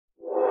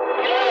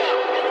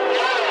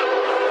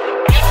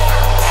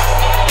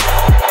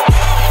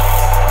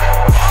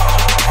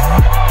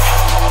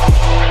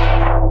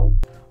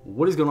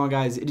What is going on,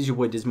 guys? It is your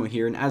boy Dysmo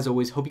here, and as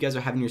always, hope you guys are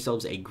having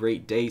yourselves a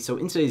great day. So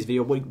in today's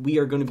video, what we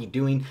are going to be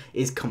doing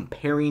is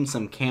comparing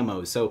some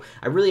camos. So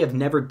I really have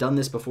never done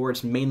this before.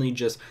 It's mainly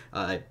just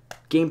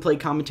gameplay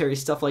commentary,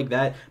 stuff like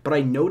that, but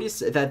I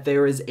noticed that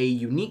there is a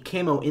unique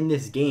camo in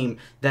this game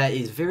that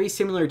is very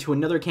similar to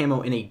another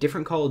camo in a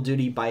different Call of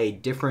Duty by a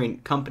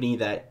different company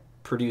that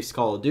produced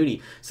Call of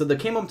Duty. So the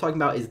camo I'm talking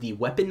about is the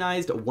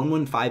Weaponized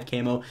 115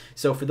 camo.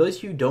 So for those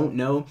who don't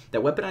know,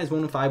 that Weaponized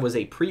 115 was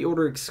a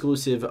pre-order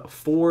exclusive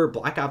for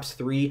Black Ops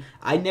 3.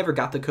 I never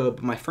got the code,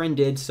 but my friend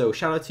did, so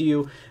shout out to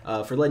you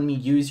for letting me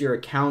use your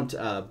account,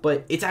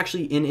 but it's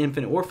actually in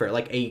Infinite Warfare,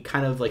 like a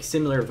kind of like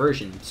similar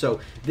version. So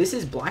this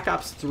is Black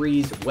Ops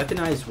 3's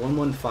Weaponized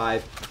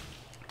 115.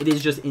 It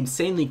is just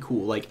insanely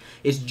cool. Like,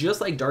 it's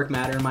just like Dark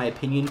Matter in my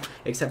opinion,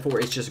 except for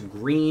it's just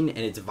green and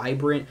it's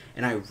vibrant,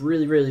 and I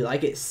really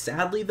like it.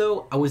 Sadly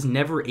though, I was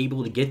never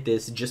able to get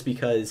this just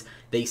because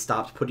they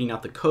stopped putting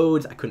out the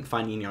codes. I couldn't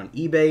find any on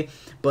eBay,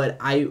 but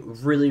I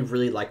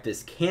really like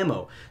this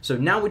camo. So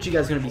now what you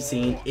guys are going to be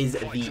seeing is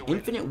the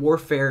Infinite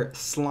Warfare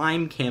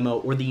slime camo,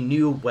 or the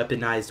new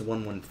Weaponized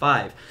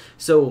 115.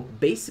 So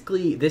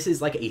basically this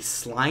is like a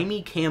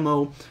slimy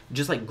camo,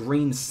 just like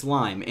green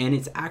slime, and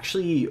it's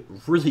actually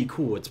really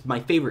cool. It's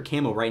my favorite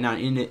camo right now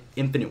in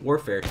Infinite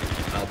Warfare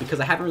because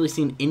I haven't really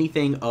seen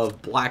anything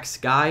of Black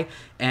Sky,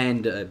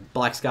 and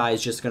Black Sky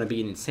is just going to be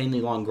an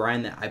insanely long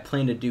grind that I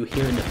plan to do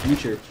here in the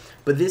future.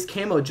 But this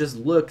camo just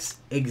looks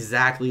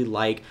exactly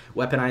like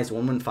Weaponized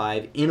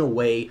 115 in a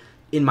way,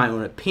 in my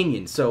own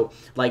opinion. So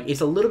like,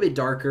 it's a little bit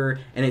darker,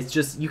 and it's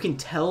just, you can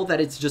tell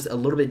that it's just a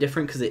little bit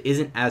different because it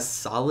isn't as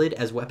solid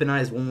as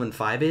Weaponized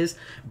 115 is,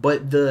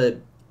 but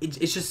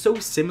it's just so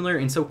similar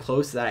and so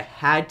close that I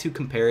had to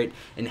compare it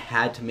and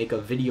had to make a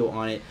video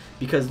on it,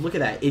 because look at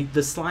that.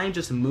 The slime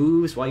just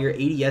moves while you're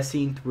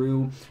ADSing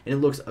through, and it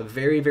looks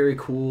very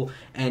cool,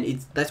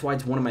 and that's why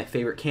it's one of my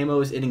favorite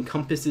camos. It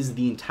encompasses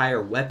the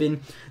entire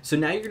weapon. So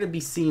now you're going to be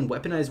seeing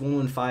Weaponized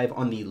 115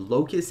 on the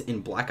Locust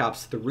in Black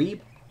Ops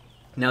 3.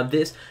 Now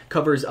this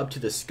covers up to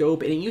the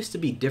scope, and it used to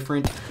be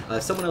different.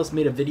 Someone else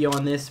made a video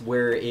on this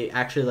where it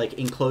actually like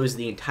enclosed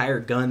the entire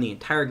gun. The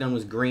entire gun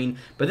was green,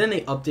 but then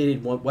they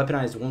updated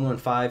Weaponized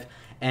 115,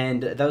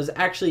 and that was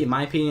actually, in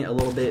my opinion, a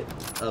little bit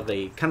of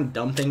a kind of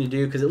dumb thing to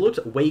do, because it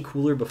looked way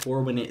cooler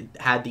before when it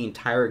had the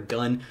entire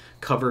gun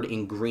covered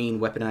in green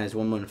Weaponized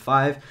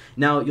 115.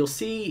 Now you'll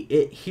see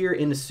it here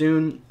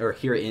soon.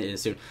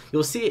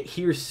 You'll see it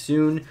here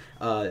soon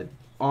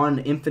on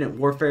Infinite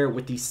Warfare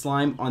with the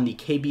slime on the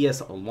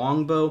KBS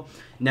longbow.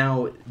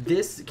 Now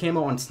this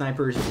camo on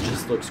snipers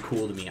just looks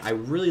cool to me. I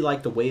really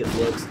like the way it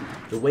looks,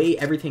 the way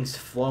everything's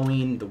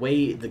flowing, the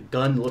way the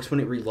gun looks when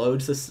it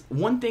reloads. This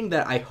one thing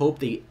that I hope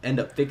they end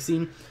up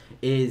fixing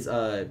is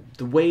the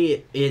way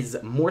it is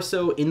more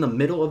so in the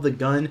middle of the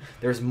gun.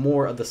 There's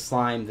more of the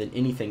slime than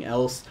anything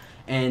else,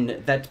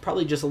 and that's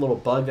probably just a little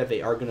bug that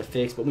they are going to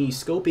fix. But when you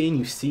scope in,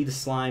 you see the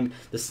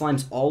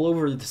slime's all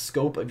over the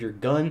scope of your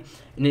gun,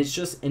 and it's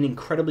just an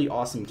incredibly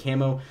awesome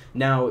camo.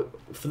 Now,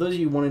 for those of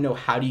you who want to know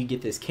how do you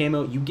get this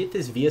camo, you get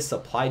this via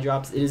supply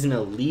drops. It is an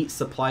elite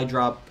supply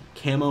drop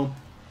camo.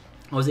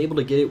 I was able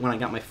to get it when I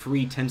got my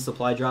free 10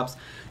 supply drops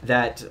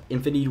that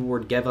Infinity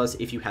Ward gave us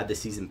if you had the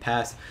season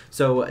pass.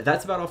 So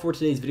that's about all for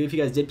today's video. If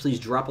you guys did, please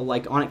drop a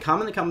like on it.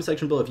 Comment in the comment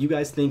section below if you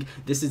guys think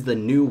this is the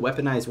new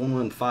Weaponized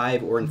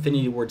 115 or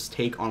Infinity Ward's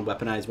take on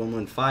Weaponized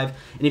 115.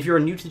 And if you're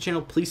new to the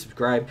channel, please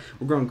subscribe.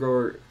 We're going to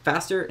grow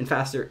faster and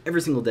faster every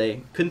single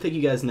day. Couldn't thank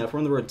you guys enough. We're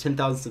on the road to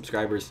 10,000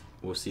 subscribers.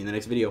 We'll see you in the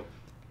next video.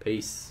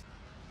 Peace.